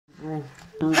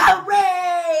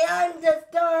Hooray! I'm the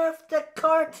star of the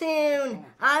cartoon.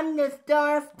 I'm the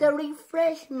star of the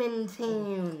refreshment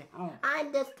tune.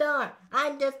 I'm the star.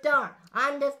 I'm the star.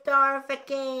 I'm the star of the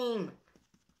game.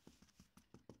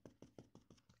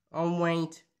 Oh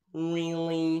wait,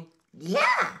 really?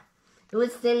 Yeah. I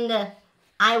was in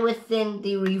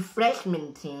the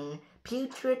refreshment tune.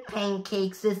 Putrid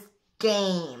Pancakes'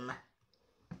 game.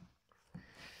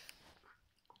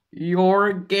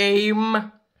 Your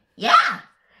game? Yeah,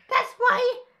 that's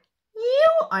why you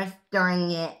are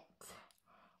starring it.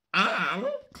 And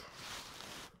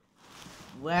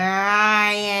where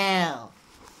are you?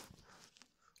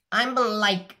 I'm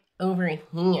like over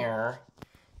here.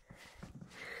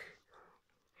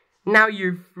 Now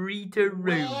you're free to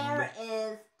roam. Where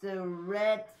is the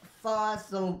red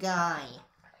fossil guy?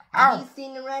 Oh. Have you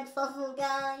seen the red fossil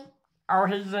guy? Oh,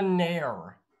 he's in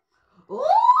there.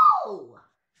 Ooh!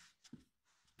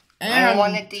 And I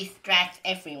want to distract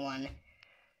everyone.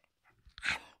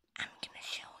 I'm gonna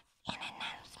show an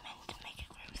announcement to make a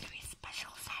grocery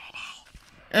special Saturday.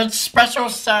 It's special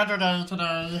Saturday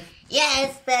today. Yeah,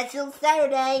 it's special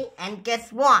Saturday. And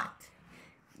guess what?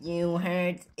 You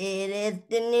heard it is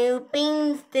the new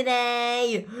beans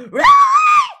today. Right?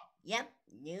 Yep,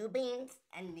 new beans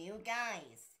and new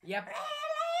guys. Yep.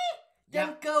 Really? Yep.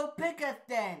 Then go pick us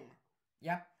then.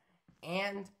 Yep.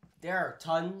 And there are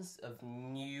tons of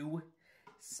new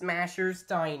Smashers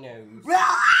dinos.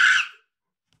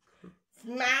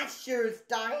 Smashers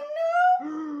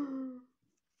Dino?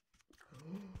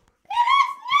 It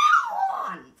is new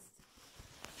ones!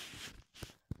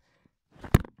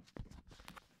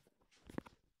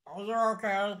 Are you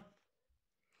okay?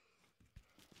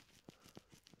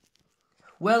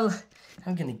 Well,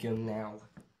 I'm gonna go now.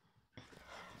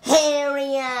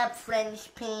 Hurry up,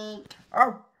 French pig.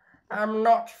 Oh, I'm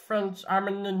not French, I'm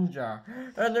a ninja.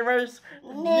 Anyways,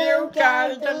 New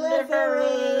guy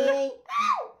delivery.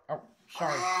 Oh,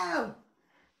 sorry. Ow.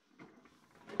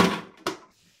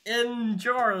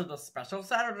 Enjoy the special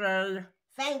Saturday.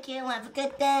 Thank you, have a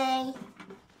good day.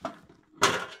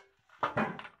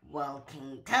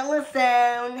 Welcome,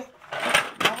 telephone.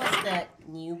 What was that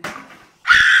new?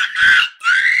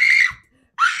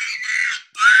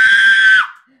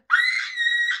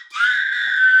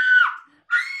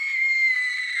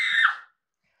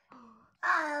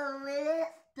 Oh, it is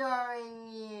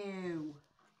starring you.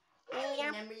 I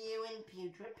remember you in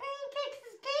Putrid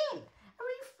Pancakes' game, a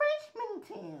refreshment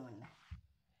tune.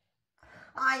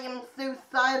 I am so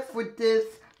excited for this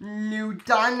new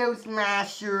Dino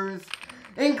Smashers,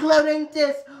 including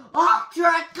this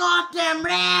ultra goddamn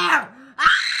rare.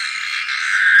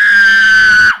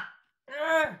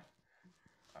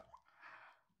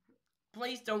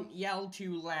 Please don't yell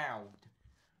too loud.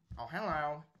 Oh,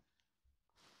 hello.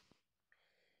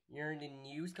 You're the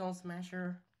new Skull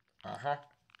Smasher? Uh-huh.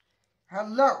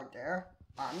 Hello there,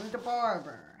 I'm the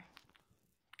barber.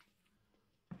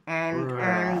 And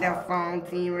I'm the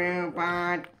faulty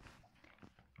robot.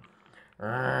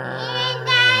 And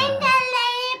I'm the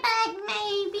ladybug,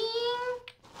 maybe.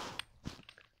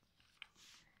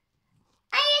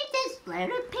 I am the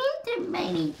splatter painter,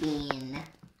 baby bean.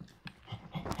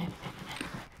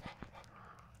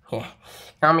 Yeah.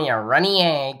 Call me a runny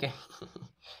egg.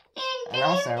 And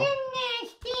also, the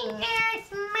nasty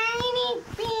nurse, mighty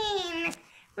bean.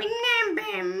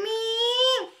 Remember me?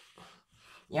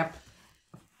 Yep.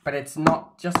 But it's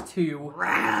not just two.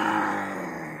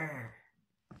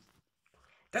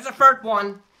 There's a third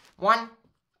one. 1,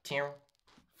 2,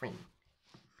 3.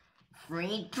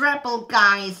 Free triple,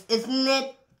 guys, isn't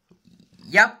it?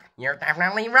 Yep, you're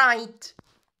definitely right.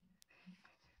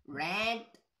 Red,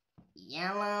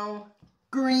 yellow,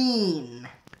 green.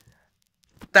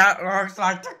 That looks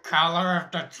like the color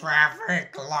of the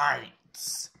traffic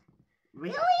lights.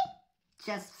 Really?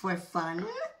 Just for fun?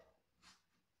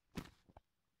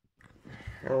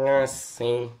 Let's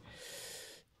see.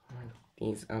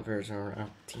 These others are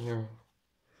up here.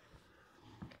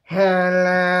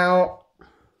 Hello.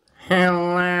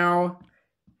 Hello.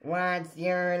 What's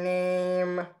your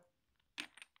name?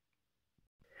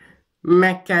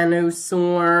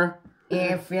 Mechano-saur.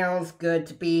 It feels good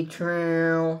to be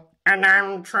true. And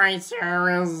I'm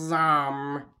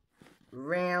Tricera-Zom.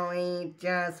 Really?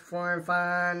 Just for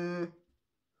fun?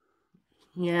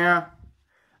 Yeah.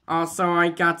 Also, I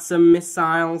got some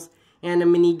missiles and a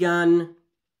minigun.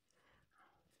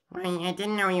 Wait, I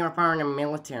didn't know you were part of the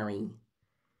military.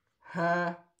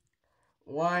 Huh?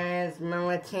 What is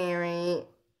military?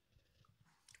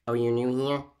 Oh, you're new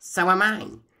here? So am I.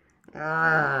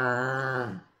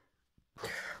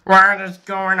 What is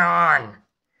going on?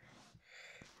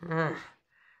 I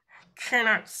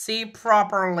cannot see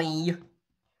properly.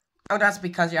 Oh, that's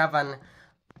because you have an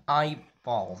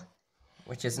eyeball,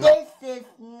 which is not... This is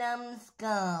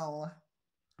Numbskull.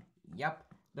 Yep,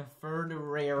 the third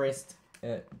rarest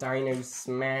dino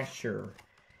smasher,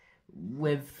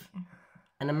 with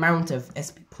an amount of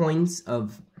SP points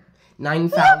of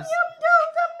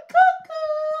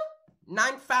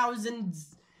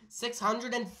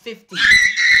 9,650.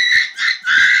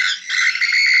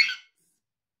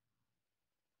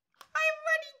 I'm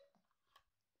ready.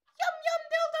 Yum yum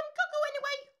dum cuckoo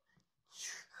anyway.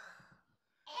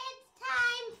 It's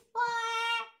time for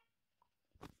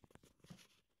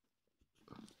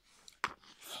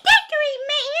Stickery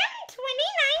Mayhem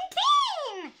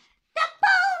 2019. The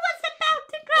ball was about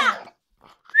to drop.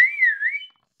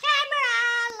 Camera,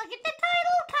 look at the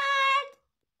title card.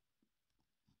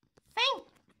 Thank.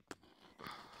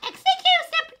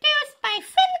 Executive produced by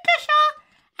Finn Cushaw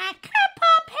at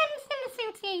Kerpaw Pens and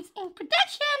Associates in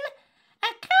production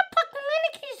at Kerpaw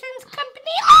Communications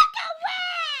Company. Look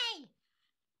away!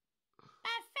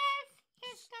 But first,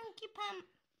 here's Donkey Pump.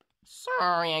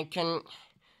 Sorry, I couldn't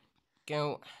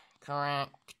go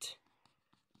correct.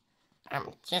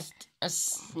 I'm just a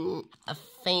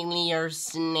failure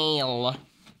snail.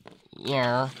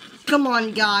 Yeah. Come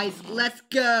on, guys, let's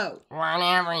go.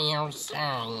 Whatever you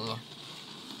say.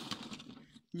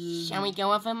 Shall we go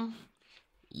with him?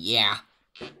 Yeah.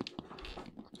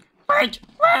 Wait!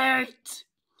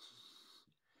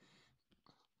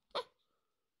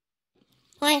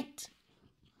 Wait.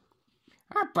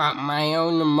 I brought my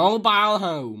own mobile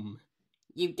home.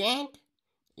 You did?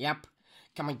 Yep.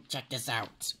 Come and check this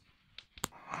out.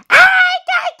 Alright,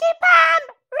 Donkey Pump!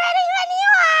 Ready when you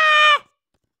are!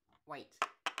 Wait.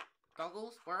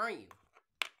 Goggles, where are you?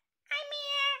 I'm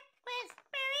here,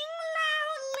 whispering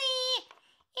loudly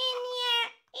in your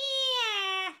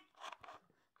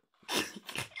ear.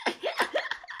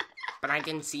 But I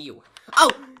didn't see you.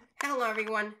 Oh! Hello,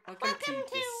 everyone. Welcome to Welcome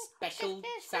this special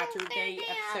Saturday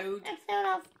episode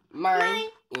of my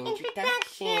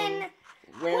introduction.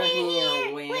 We're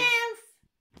here with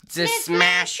the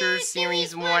Smasher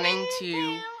Series 1 and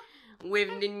 2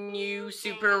 with the new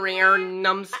super rare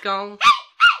Numbskull. Donkey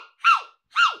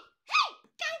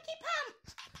Pump!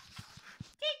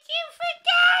 Did you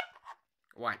forget?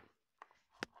 What?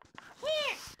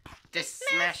 Here, The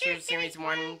Smasher Series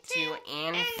 1, 2,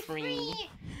 and 3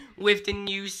 with the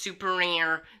new super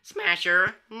rare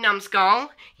Smasher, Numbskull,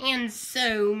 and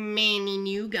so many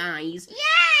new guys.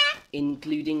 yeah!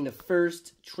 Including the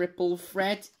first triple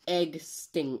threat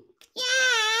Eggs-tinct.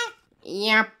 Yeah!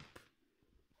 Yep.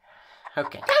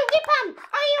 Okay. Donkey Pump,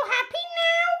 are you happy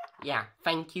now? Yeah,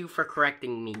 thank you for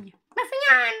correcting me. Moving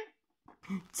on.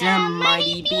 The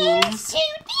Mighty Beans. To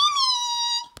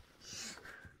Dini!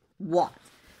 What?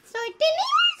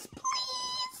 Sardinians,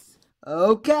 please!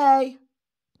 Okay.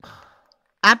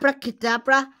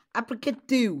 Abracadabra,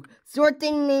 abracadoo. Sort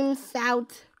the names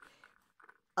out.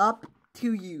 Up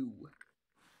to you.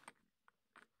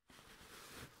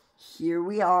 Here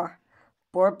we are.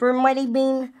 Borber Mighty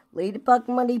Bean, Ladybug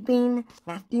Mighty Bean,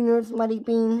 Nasty Nurse Mighty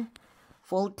Bean,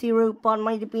 Faulty Robot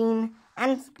Mighty Bean,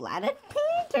 and Splattered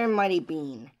Painter Mighty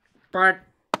Bean. But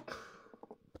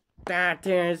that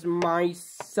is my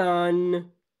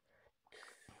son.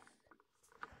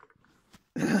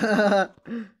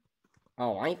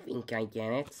 Oh, I think I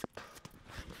get it.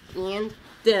 And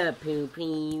the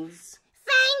poopies.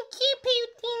 Thank you,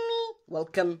 Putini.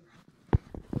 Welcome.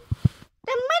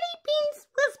 The Mighty Beans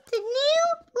was the new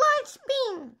large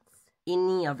beans.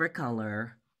 Any other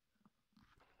color.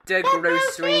 The Grocery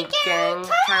Grocery Gang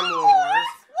Time Time Wars. Wars.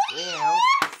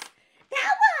 Yes.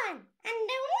 That one. And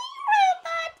the only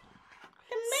robot.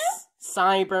 The most.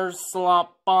 Cyber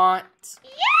Slopbot.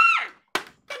 Yeah!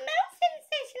 The most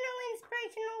sensational,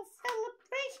 inspirational,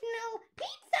 celebrational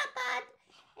pizza bot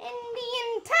in the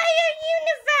entire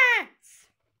universe.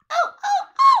 Oh!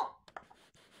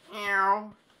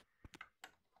 Ow.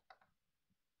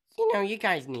 You know, you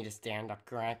guys need to stand up,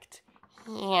 correct?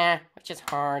 Yeah, which is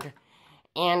hard.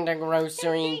 And the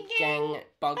Grocery Gang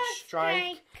Bug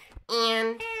Strike.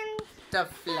 And the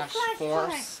Flush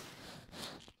Force.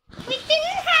 We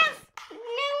didn't have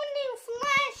no new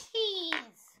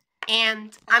flashies.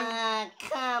 And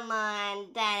Come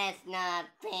on, that is not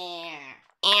fair.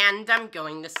 I'm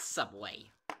going to Subway.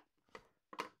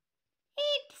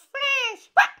 Eat fresh.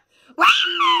 Wait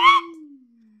a minute!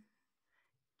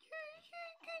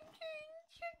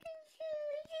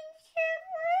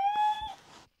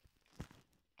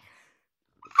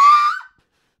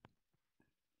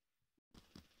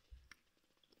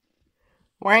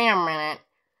 Wait a minute.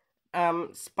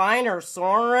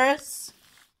 Spider-saurus?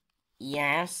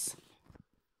 Yes.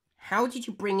 How did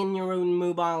you bring in your own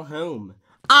mobile home?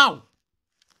 Oh!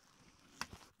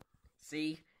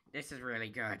 See? This is really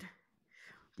good.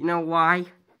 You know why?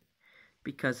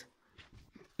 Because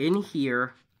in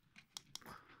here,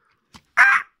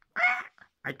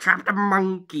 I trapped a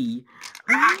monkey.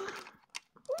 Wow!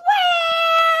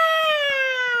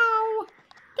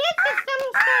 This is some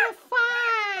sort of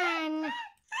fun.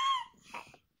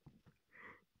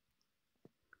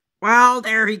 Well,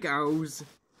 there he goes.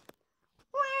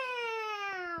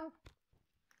 Wow!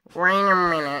 Wait a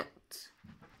minute.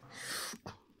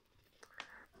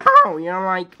 Oh, you're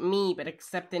like me, but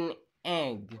except an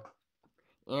egg.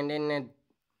 And in a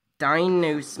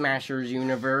Dino Smashers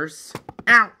universe.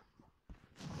 Ow!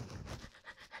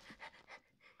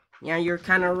 Yeah, you're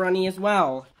kind of runny as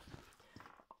well.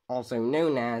 Also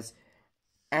known as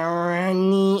a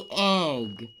runny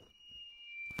egg.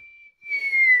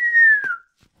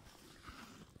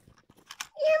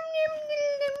 Yum yum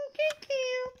yum yum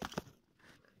cuckoo.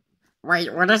 Wait,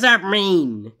 what does that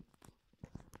mean?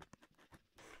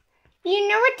 You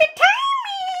know what the time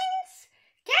means?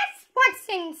 Guess what's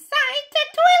inside the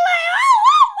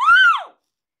toilet?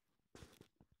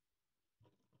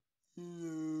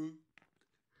 Oh,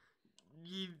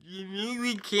 You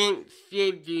really can't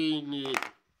fit in it.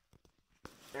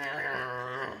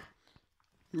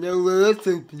 No, let's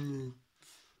open it.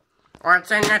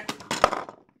 What's in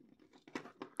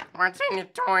the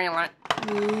toilet?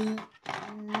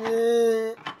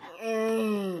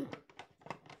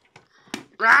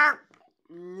 Ah!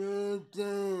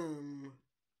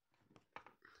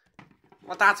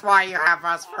 Well, that's why you have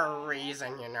us for a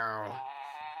reason, you know. yeah,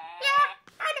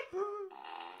 are you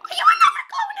another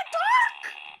glow in the dark?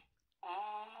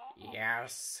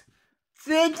 Yes.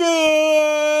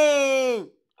 Chicken!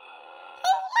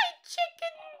 Holy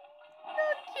chicken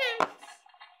nuggets.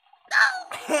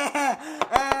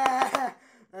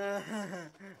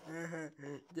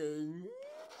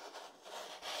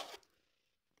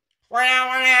 Well, I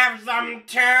want to have some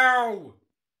too.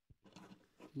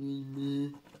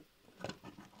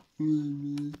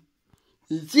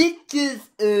 Is it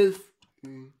just us?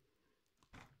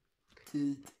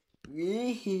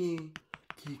 We're here.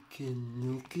 Chicken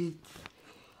nuggets.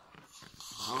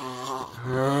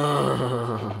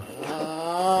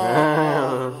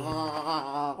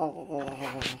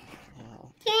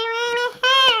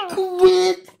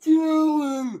 Quit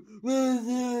throwing!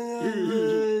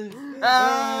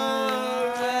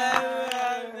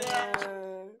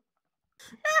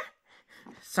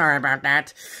 Sorry about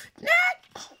that.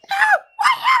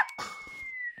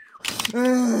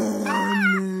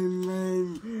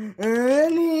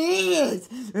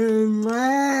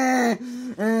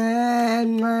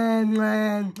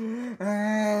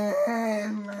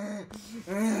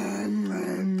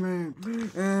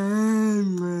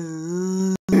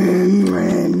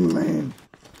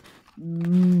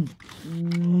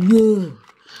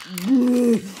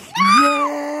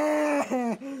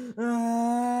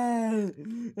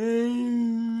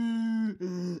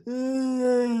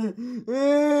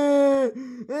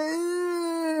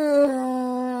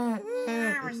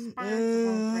 I'm responsible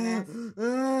for this.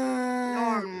 No,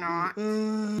 I'm not.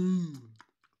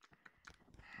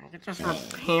 I could just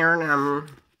repair them.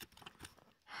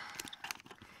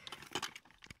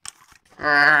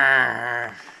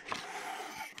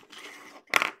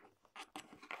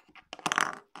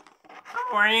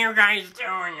 What are you guys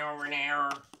doing over there?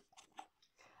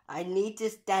 I need to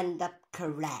stand up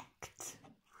correct.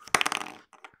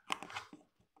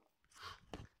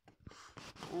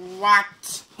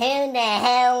 What? Who the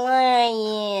hell are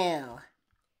you?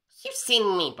 You've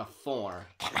seen me before.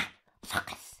 Come on,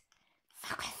 focus.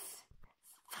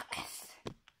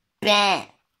 Bam!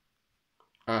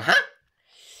 Uh-huh.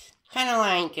 Kind of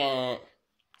like a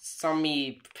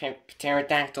zombie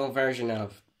pterodactyl version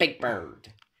of Big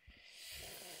Bird.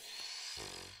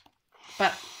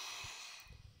 But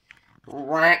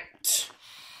what?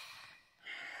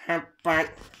 But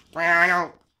I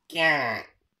don't get.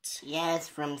 Yeah, it's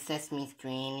from Sesame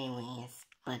Street anyways,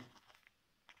 but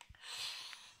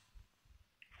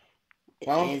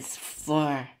Well, it's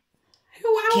for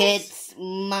who else? kids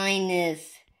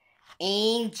minus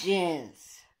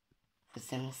ages. For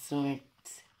some sort.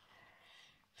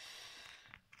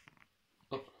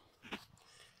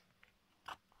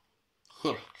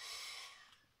 Here.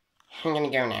 I'm gonna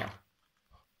go now.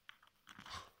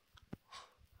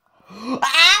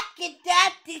 Ah, get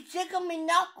that! They took them in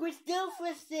awkward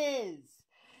doofuses!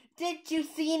 Did you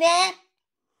see that?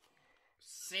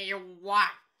 See what?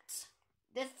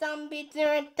 The zombie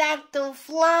pterodactyl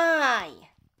fly!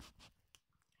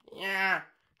 Yeah,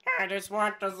 that is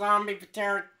what the zombie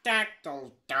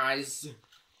pterodactyl does.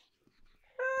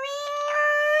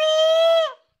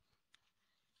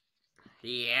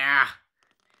 Yeah.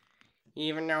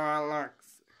 Even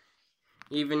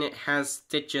it has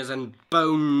stitches and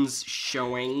bones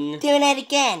showing. Doing it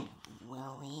again.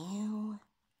 Will you?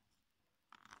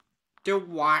 Do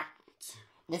what?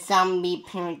 The zombie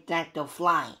pterodactyl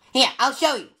fly. Here, I'll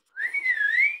show you.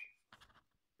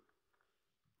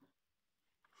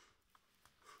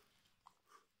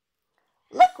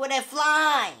 Look where they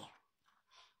fly.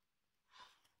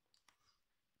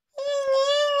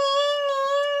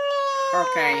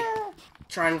 Okay,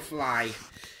 try and fly.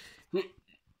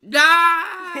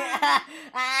 Ah!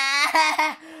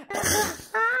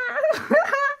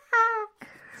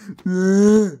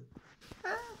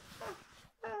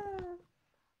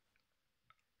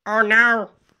 Oh no!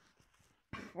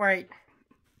 Wait,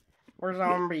 we're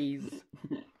zombies.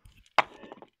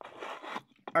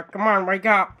 Oh, come on, wake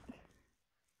up!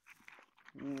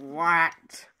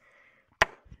 What?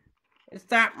 Is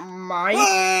that mine?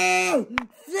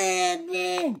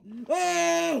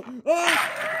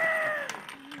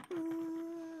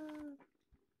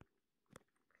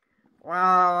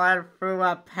 Well, I threw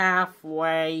up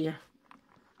halfway.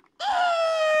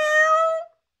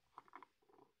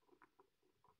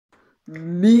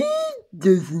 Me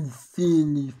doesn't see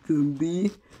any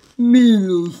zombie. Me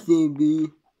no zombie.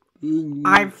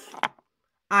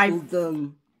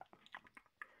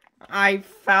 I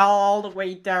fell all the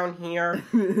way down here.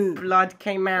 Blood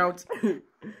came out.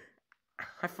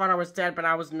 I thought I was dead, but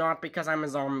I was not because I'm a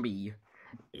zombie.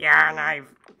 Yeah, and I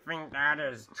think that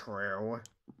is true.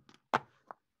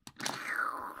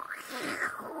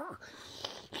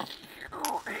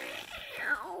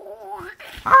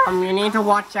 You need to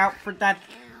watch out for that.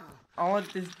 All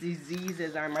of these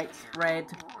diseases I might spread.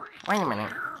 Wait a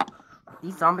minute.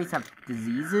 These zombies have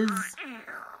diseases?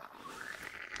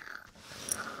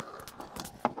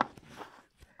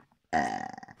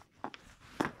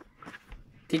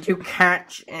 Did you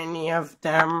catch any of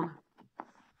them?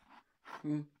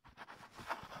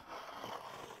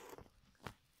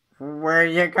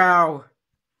 Where'd you go?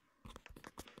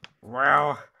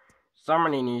 Well,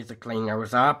 somebody needs to clean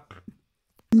those up.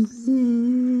 Me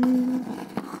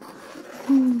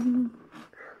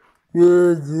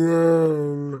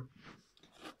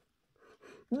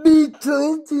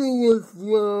touching is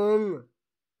wrong.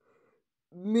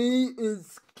 Me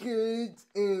is scared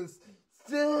as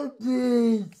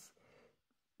zombies.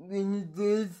 When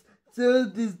there's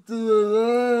zombies still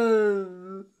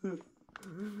alive.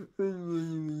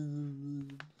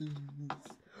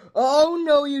 Oh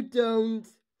no, you don't.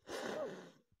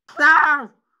 Ah!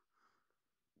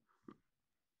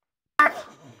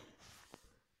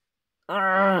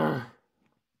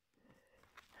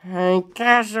 I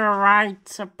guess you're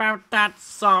right about that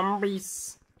zombie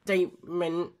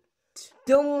statement.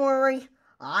 Don't worry,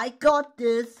 I got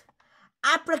this.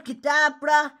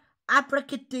 Abracadabra,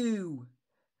 abracadoo.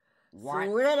 What?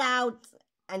 Sort it out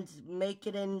and make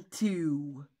it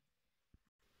into.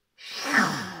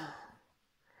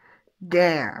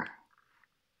 There.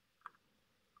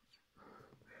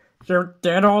 You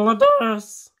did all of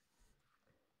this.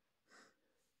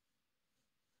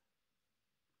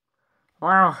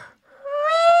 Wow.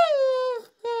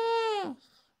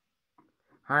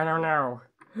 I don't know.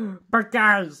 But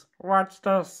guys, watch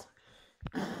this.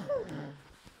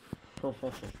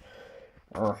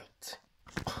 Alright.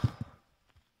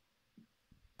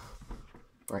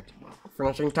 Right.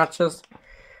 Finishing touches.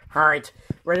 Alright.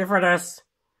 Ready for this?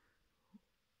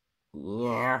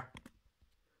 Yeah.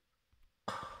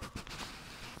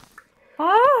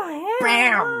 Oh, yeah.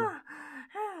 Bam!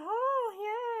 Oh,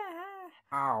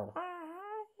 yeah. Ow.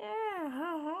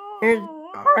 Yeah.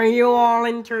 Are you all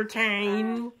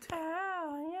entertained?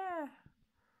 Oh, yeah.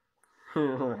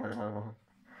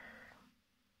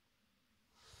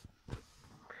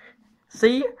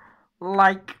 See?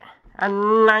 Like a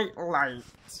nightlight.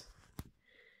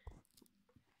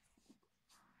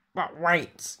 But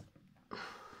wait.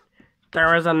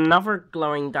 There is another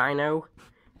glowing dino.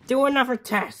 Do another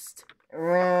test.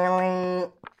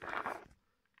 Really?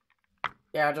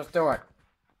 Yeah, just do it.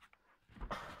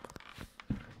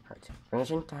 Right,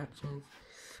 finishing touches.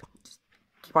 Just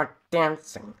keep on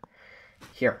dancing.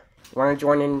 Here, you wanna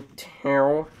join in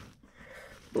too?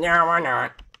 Yeah, why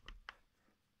not?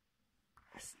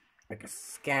 Like a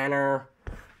scanner.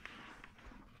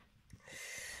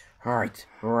 Alright,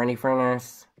 ready for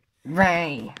this?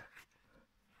 Ray.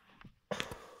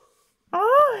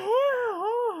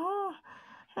 Oh,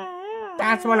 yeah.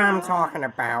 That's what I'm talking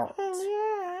about.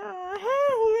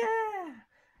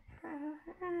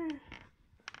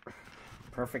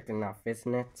 Perfect enough,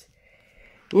 isn't it?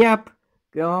 Yep.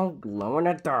 Go glow in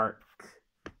the dark.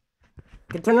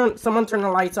 Can someone turn the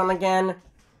lights on again?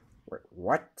 Wait,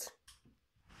 what?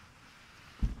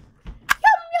 Yum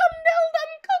yum build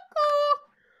cuckoo.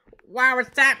 Wow, is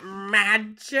that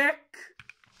magic?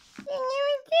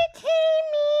 Entertainment.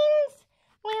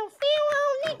 We'll see you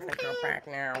all I'm next gonna go back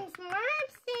now. It's more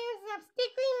upstairs of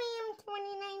Stickery Mayhem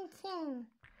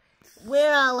 2019. We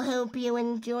all hope you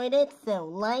enjoyed it, so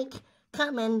like,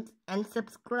 comment, and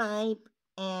subscribe,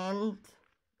 and...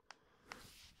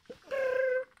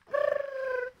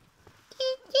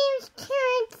 There's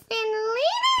carrots and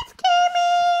leaders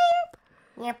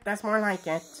coming! Yep, that's more like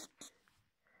it.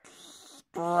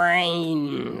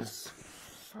 Brains.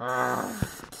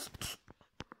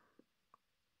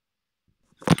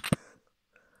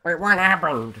 Wait, what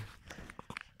happened?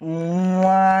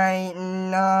 Why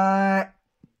not?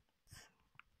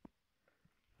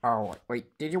 Oh,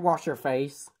 wait, did you wash your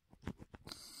face?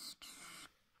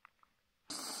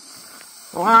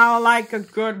 Well, like a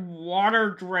good water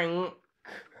drink.